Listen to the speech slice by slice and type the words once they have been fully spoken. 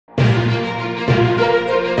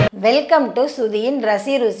Welcome to சுதியின்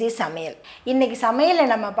ரசி ருசி சமையல். இன்றைக்கி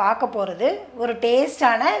சமையலில் நம்ம பார்க்க போகிறது ஒரு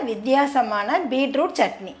டேஸ்டான வித்தியாசமான பீட்ரூட்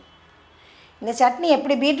சட்னி. இந்த சட்னி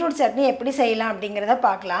பீட்ரூட் சட்னி எப்படி செய்யலாம் அப்படிங்கிறத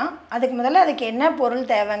பார்க்கலாம். அதுக்கு முதல்ல அதுக்கு என்ன பொருள்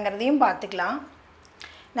தேவைங்கிறதையும் பார்த்துக்கலாம்.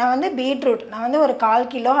 நான் ஒரு 1/4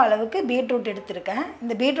 கிலோ அளவுக்கு பீட்ரூட் எடுத்திருக்கேன்.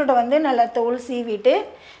 இந்த பீட்ரூட்டை நல்லா தோல் சீவிட்டு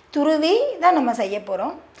துருவி தான் நம்ம செய்ய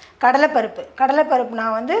போகிறோம். கடலைப்பருப்பு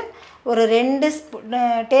நான் ஒரு 2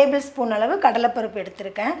 டேபிள் ஸ்பூன் அளவு கடலைப்பருப்பு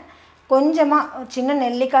எடுத்திருக்கேன். கொஞ்சமாக சின்ன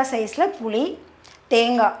நெல்லிக்காய் சைஸில் புளி,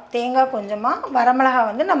 தேங்காய் கொஞ்சமாக,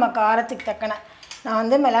 வரமிளகாய் நம்ம காரத்துக்கு தக்கன.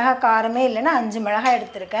 நான் மிளகாய் காரமே இல்லைன்னா 5 மிளகாய்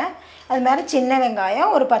எடுத்திருக்கேன். அது மாதிரி சின்ன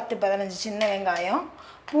வெங்காயம் ஒரு 10-15 சின்ன வெங்காயம்,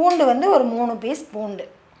 பூண்டு ஒரு 3 பீஸ் பூண்டு.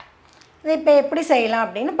 இது இப்போ எப்படி செய்யலாம்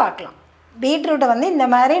அப்படின்னு பார்க்கலாம். பீட்ரூட்டை இந்த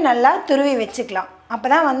மாதிரி நல்லா துருவி வச்சுக்கலாம். அப்போ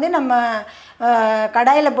தான் நம்ம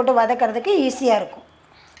கடாயில் போட்டு வதக்கிறதுக்கு ஈஸியாக இருக்கும்.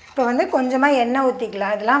 இப்போ கொஞ்சமாக எண்ணெய்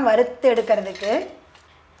ஊற்றிக்கலாம். இதெல்லாம் வறுத்து எடுக்கிறதுக்கு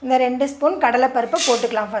இந்த 2 ஸ்பூன் கடலைப்பருப்பை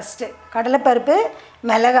போட்டுக்கலாம். ஃபஸ்ட்டு கடலைப்பருப்பு,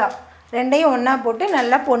 மிளகாய் ரெண்டையும் ஒன்றா போட்டு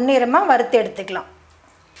நல்லா பொன்னிறமாக வறுத்து எடுத்துக்கலாம்.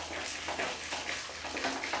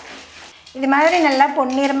 இது மாதிரி நல்லா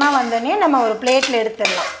பொன்னிறமாக வந்தோடனே நம்ம ஒரு பிளேட்டில்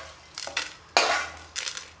எடுத்துடலாம்.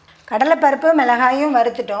 கடலைப்பருப்பு மிளகாயும்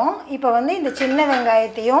வறுத்துட்டோம். இப்போ இந்த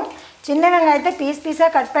சின்ன வெங்காயத்தை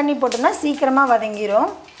பீஸாக கட் பண்ணி போட்டோம்னா சீக்கிரமாக வதங்கிடும்.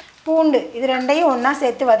 பூண்டு இது ரெண்டையும் ஒன்றா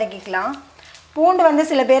சேர்த்து வதக்கிக்கலாம். பூண்டு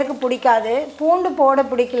சில பேருக்கு பிடிக்காது. பூண்டு போட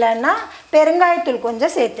பிடிக்கலன்னா பெருங்காயத்தூள்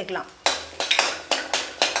கொஞ்சம் சேர்த்துக்கலாம்.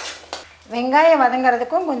 வெங்காயம்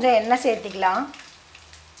வதங்கிறதுக்கும் கொஞ்சம் எண்ணெய் சேர்த்துக்கலாம்.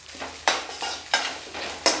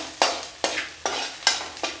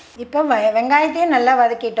 இப்போ வெங்காயத்தையும் நல்லா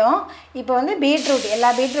வதக்கிட்டோம். இப்போ எல்லா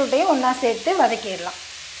பீட்ரூட்டையும் ஒன்றா சேர்த்து வதக்கிடலாம்.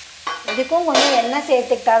 இதுக்கும் கொஞ்சம் எண்ணெய்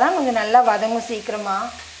சேர்த்துக்கிட்டா தான் கொஞ்சம் நல்லா வதங்கும்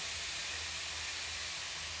சீக்கிரமாக.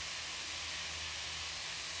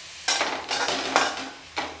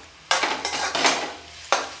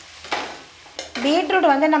 பீட்ரூட்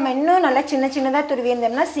நம்ம இன்னும் நல்லா சின்னதாக துருவி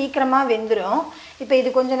இருந்தோம்னா சீக்கிரமாக வெந்துடும். இப்போ இது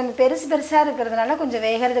கொஞ்சம் நம்ம பெருசாக இருக்கிறதுனால கொஞ்சம்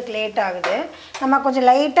வேகிறதுக்கு லேட் ஆகுது. நம்ம கொஞ்சம்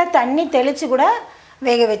லைட்டாக தண்ணி தெளித்து கூட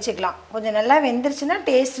வேக வச்சுக்கலாம். கொஞ்சம் நல்லா வெந்துருச்சுன்னா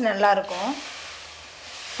டேஸ்ட் நல்லாயிருக்கும்.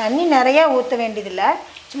 தண்ணி நிறையா ஊற்ற வேண்டியதில்லை.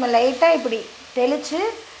 சும்மா லைட்டாக இப்படி தெளித்து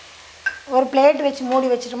ஒரு பிளேட் வச்சு மூடி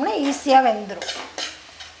வச்சிட்டோம்னா ஈஸியாக வெந்துடும்.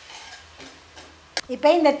 இப்போ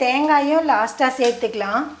இந்த தேங்காயும் லாஸ்ட்டாக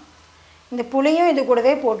சேர்த்துக்கலாம். இந்த புளியும் இது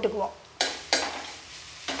கூடவே போட்டுக்குவோம்.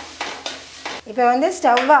 இப்போ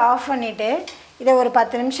ஸ்டவ்வை ஆஃப் பண்ணிவிட்டு இதை ஒரு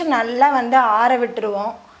 10 நிமிஷம் நல்லா ஆற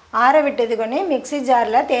விட்டுருவோம். ஆற விட்டதுக்கொன்னே மிக்ஸி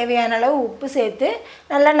ஜாரில் தேவையான அளவு உப்பு சேர்த்து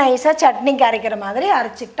நல்லா நைஸாக சட்னிக்கு அரைக்கிற மாதிரி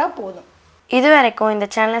அரைச்சிக்கிட்டா போதும். இது வரைக்கும் இந்த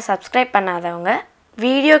சேனலை சப்ஸ்கிரைப் பண்ணாதவங்க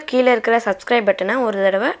வீடியோ கீழே இருக்கிற சப்ஸ்கிரைப் பட்டனை ஒரு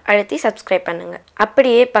தடவை அழுத்தி சப்ஸ்கிரைப் பண்ணுங்கள்.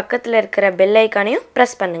 அப்படியே பக்கத்தில் இருக்கிற பெல் ஐக்கானையும்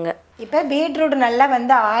ப்ரெஸ் பண்ணுங்கள். இப்போ பீட்ரூட்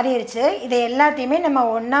நல்லா ஆறிடுச்சு. இதை எல்லாத்தையுமே நம்ம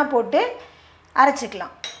ஒன்றா போட்டு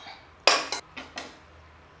அரைச்சிக்கலாம்.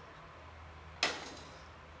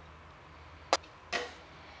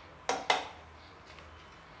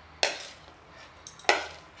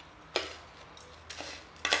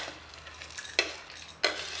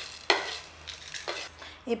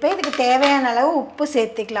 இப்போ இதுக்கு தேவையான அளவு உப்பு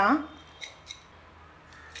சேர்த்துக்கலாம்.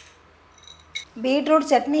 பீட்ரூட்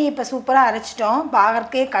சட்னி இப்போ சூப்பராக அரைச்சிட்டோம்.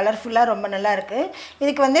 பார்க்கறதுக்கே கலர்ஃபுல்லாக ரொம்ப நல்லா இருக்குது.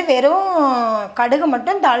 இதுக்கு வெறும் கடுகு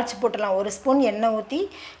மட்டும் தாளித்து போட்டுடலாம். 1 ஸ்பூன் எண்ணெய் ஊற்றி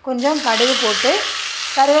கொஞ்சம் கடுகு போட்டு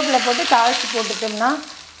கருவேப்பிலை போட்டு தாளித்து போட்டுட்டோம்னா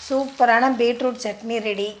சூப்பரான பீட்ரூட் சட்னி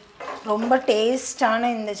ரெடி. ரொம்ப டேஸ்டான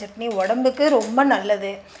இந்த சட்னி உடம்புக்கு ரொம்ப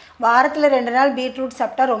நல்லது. வாரத்தில் 2 நாள் பீட்ரூட்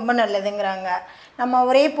சாப்பிட்டா ரொம்ப நல்லதுங்கிறாங்க. நம்ம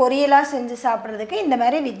ஒரே பொரியலாக செஞ்சு சாப்பிட்றதுக்கு இந்த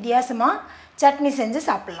மாதிரி வித்தியாசமாக சட்னி செஞ்சு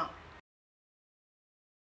சாப்பிட்லாம்.